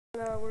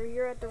we're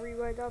here at the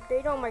Rewrite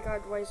update. Oh my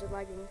god, why is it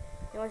lagging?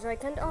 Anyways, I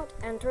cannot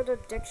enter the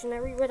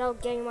dictionary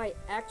without getting my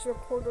X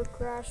recorder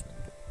crashed.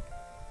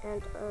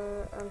 And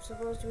I'm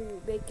supposed to be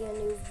making a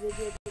new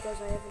video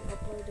because I haven't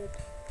uploaded it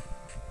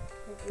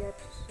yet.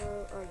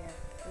 So, oh yeah,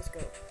 let's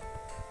go.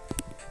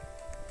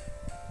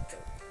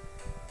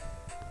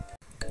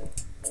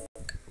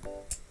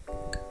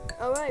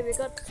 Alright, we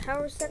got the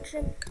tower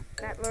section.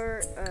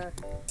 Battler,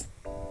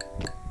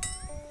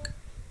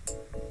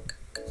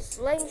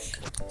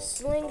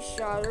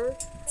 Slingshotter.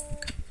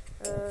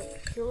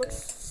 He looks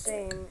the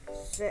same.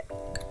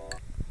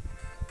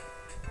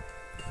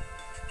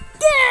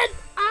 Get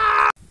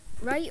out!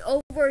 Right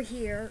over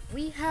here,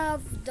 we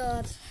have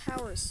the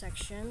tower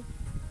section.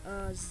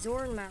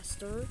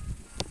 Zornmaster,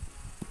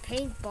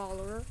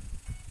 Paintballer,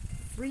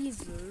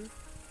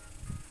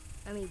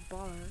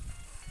 Baller,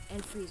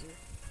 and Freezer.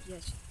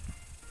 Yes.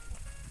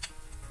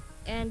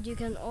 And you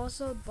can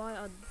also buy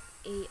a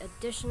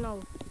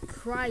additional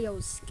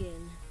cryo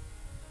skin.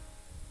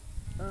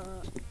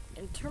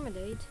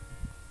 Intimidate.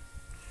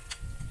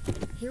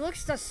 He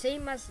looks the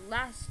same as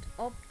last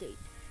update,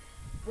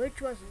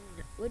 which was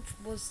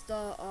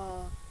the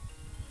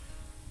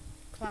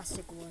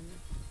classic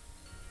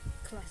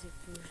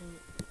version.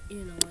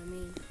 You know what I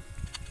mean.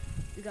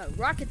 We got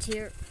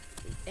Rocketeer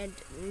and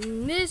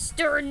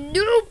Mr.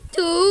 Noob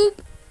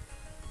Tube,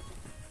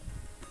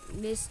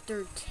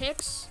 Mr.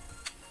 Tix,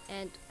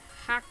 and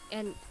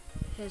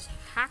his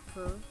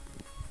hacker.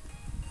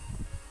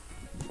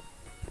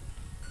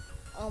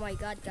 Oh my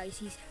god, guys,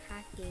 he's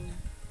hacking.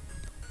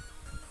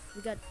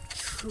 We got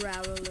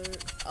Traveler.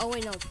 Oh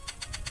wait, no,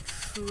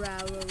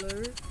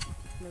 Traveler.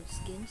 No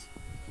skins.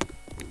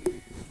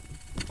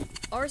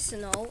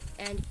 Arsenal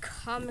and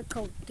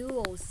Comical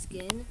Duo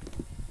skin.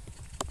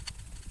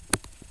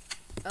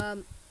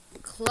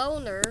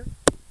 Cloner.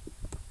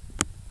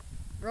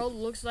 Bro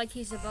looks like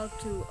he's about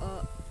to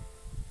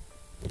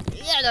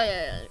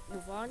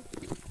move on.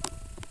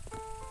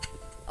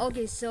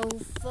 Okay, so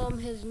from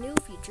his new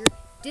feature,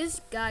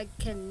 this guy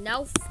can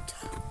now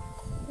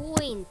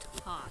coin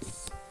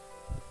toss.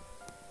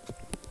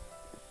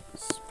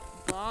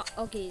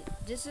 Okay,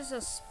 this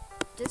is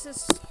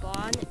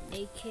Spawn,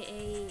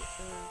 aka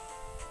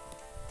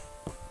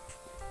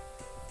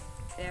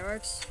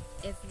Barracks,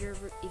 if you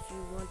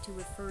want to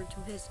refer to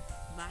his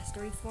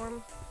mastery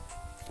form.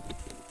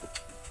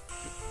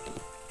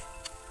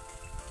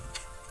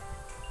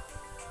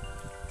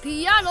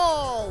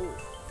 Piano!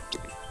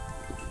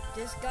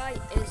 This guy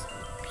is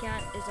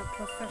a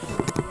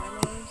professional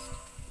pianist.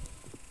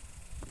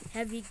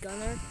 Heavy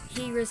gunner.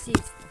 He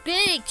receives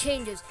big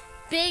changes,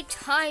 big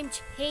time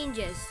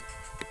changes.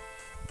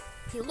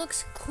 He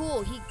looks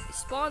cool. He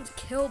spawns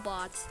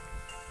killbots.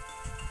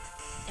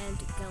 And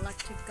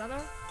galactic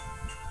gunner.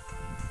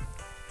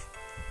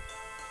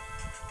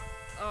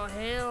 Oh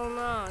hell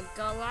no!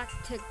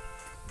 Galactic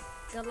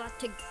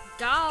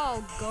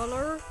dog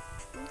gunner.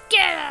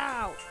 Get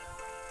out!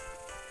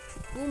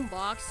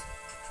 Boombox.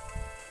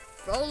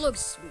 Bro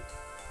looks sweet.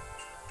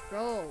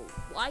 Bro,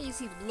 why is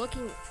he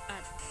looking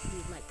at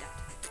me like that?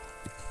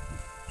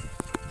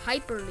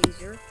 Hyper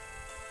laser.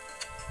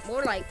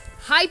 More like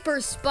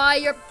hyper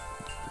spire.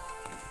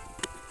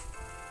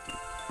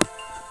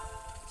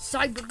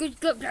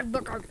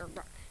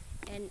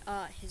 And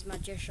his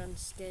magician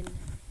skin.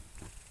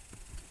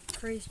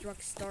 Crazy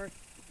Drugstore.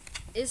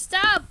 Is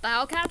that a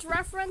Bowcat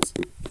reference?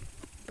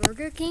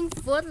 Burger King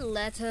foot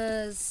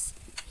lettuce.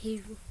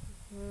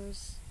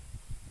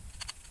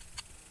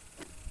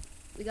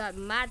 We got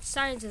mad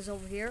scientist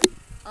over here,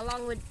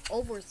 along with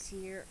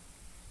Overseer.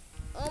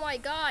 Oh my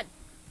god!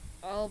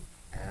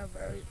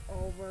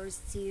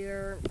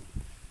 Overseer.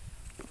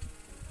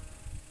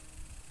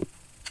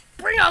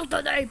 Bring out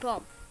the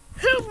napalm!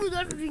 Hit with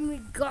everything we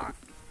got!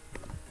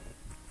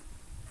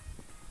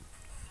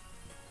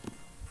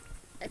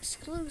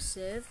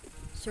 Exclusive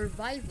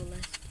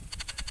survivalist.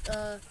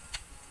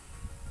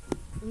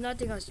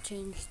 Nothing has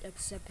changed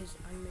except his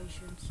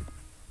animations.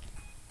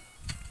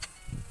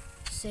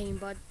 Same,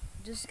 but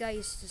this guy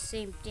is the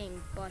same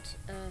thing, but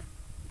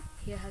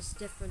he has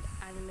different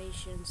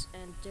animations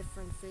and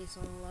different face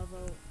on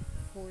level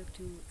 4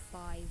 to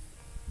 5.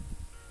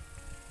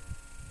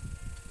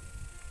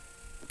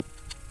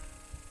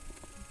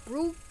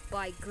 Brute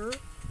Biker,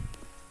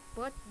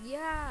 but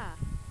yeah,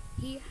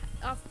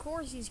 of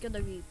course he's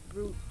gonna be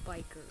Brute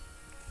Biker.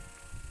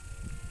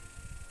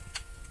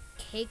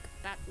 Cake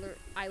Battler.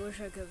 I wish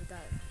I could have got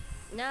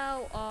it.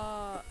 Now,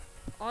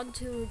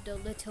 onto the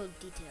little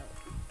details.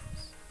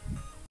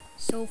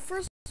 So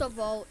first of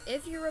all,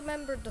 if you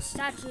remember the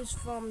statues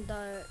from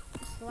the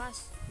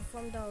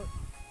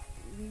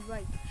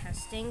rewrite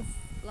testing,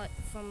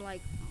 from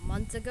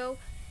months ago,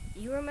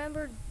 you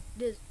remember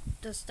the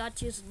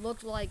statues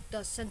looked like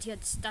the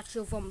sentient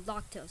statue from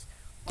Blocktails.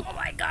 Oh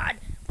my god,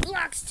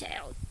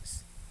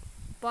 Blocktails!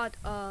 But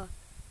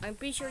I'm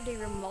pretty sure they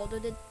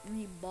remodeled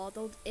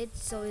it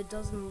so it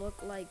doesn't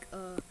look like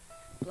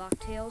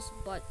Blocktails,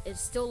 but it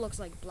still looks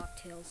like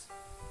Blocktails.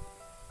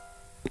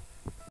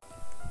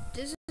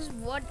 This is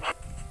what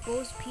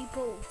most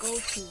people go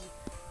to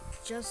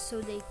just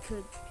so they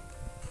could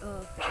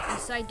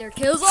decide their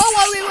kills.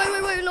 Oh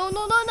wait, no,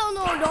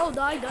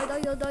 die.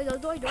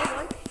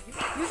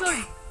 You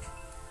sorry.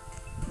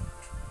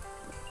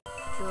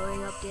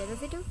 Going up the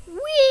elevator.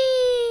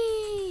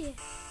 Whee!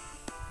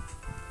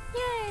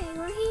 Yay,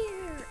 we're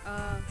here.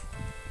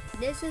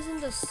 This isn't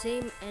the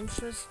same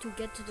entrance to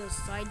get to the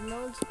side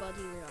modes, but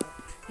here we are.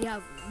 We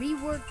have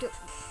reworked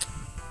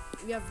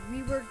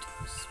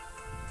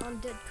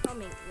Undead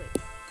Coming.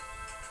 Wait.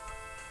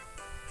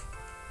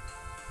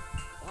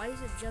 Why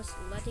is it just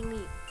letting me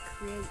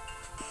create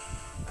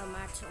a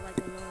match like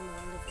a normal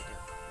elevator?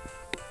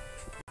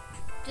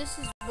 This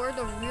is where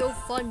the real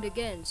fun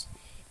begins.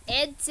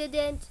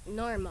 Incident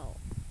normal.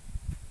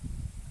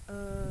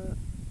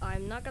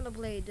 I'm not gonna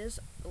play this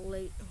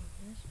late,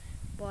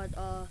 but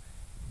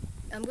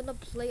I'm gonna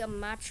play a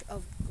match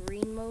of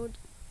green mode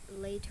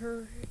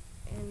later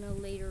in a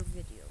later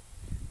video.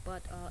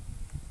 But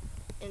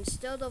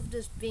instead of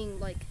this being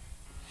like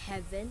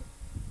heaven,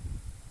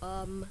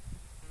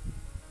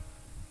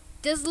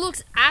 this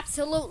looks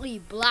absolutely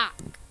black.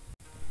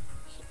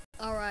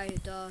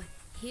 Alright,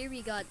 here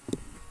we got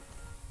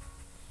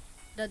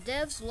the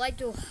devs like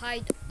to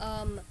hide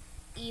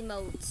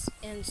emotes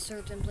in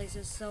certain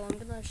places, so I'm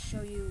gonna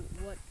show you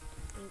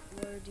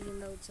where the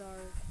emotes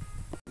are.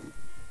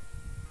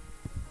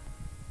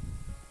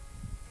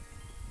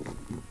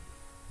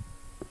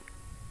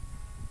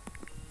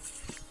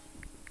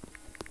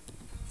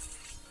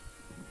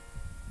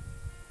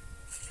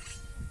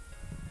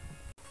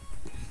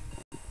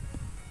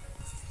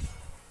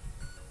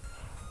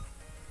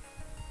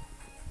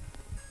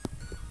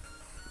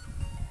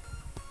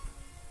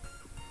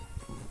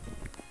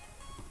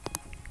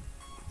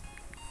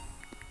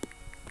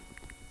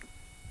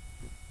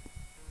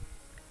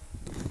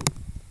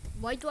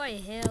 Why do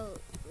I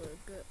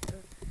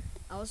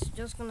I was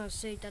just gonna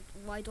say that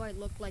why do I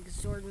look like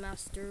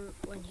Swordmaster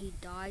when he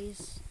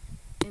dies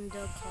in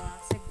the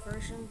classic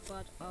version,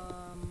 but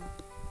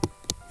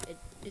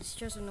it's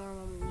just a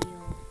normal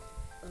meal.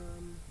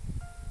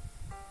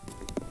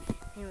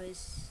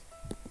 Anyways,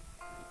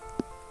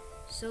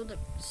 so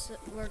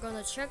we're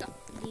gonna check out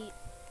the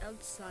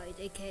outside,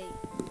 aka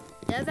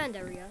the event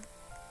area.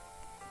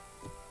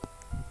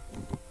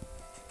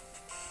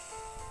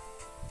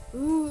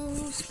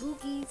 Ooh,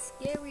 spooky,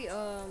 scary.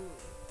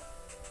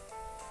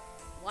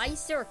 Why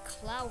is there a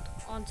cloud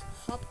on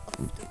top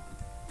of the?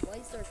 Why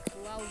is there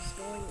clouds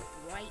going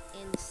right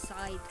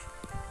inside?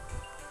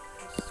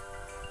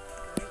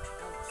 Right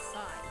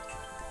outside.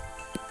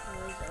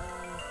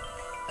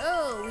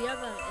 Oh, we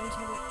have an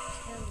interior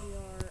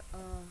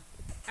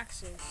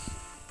access.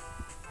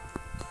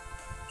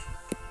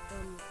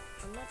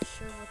 I'm not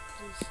sure what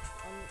this.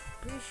 I'm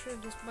pretty sure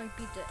this might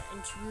be the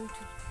entry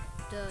to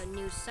the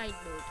new side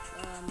mode.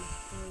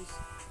 Anyways,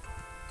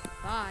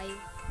 bye.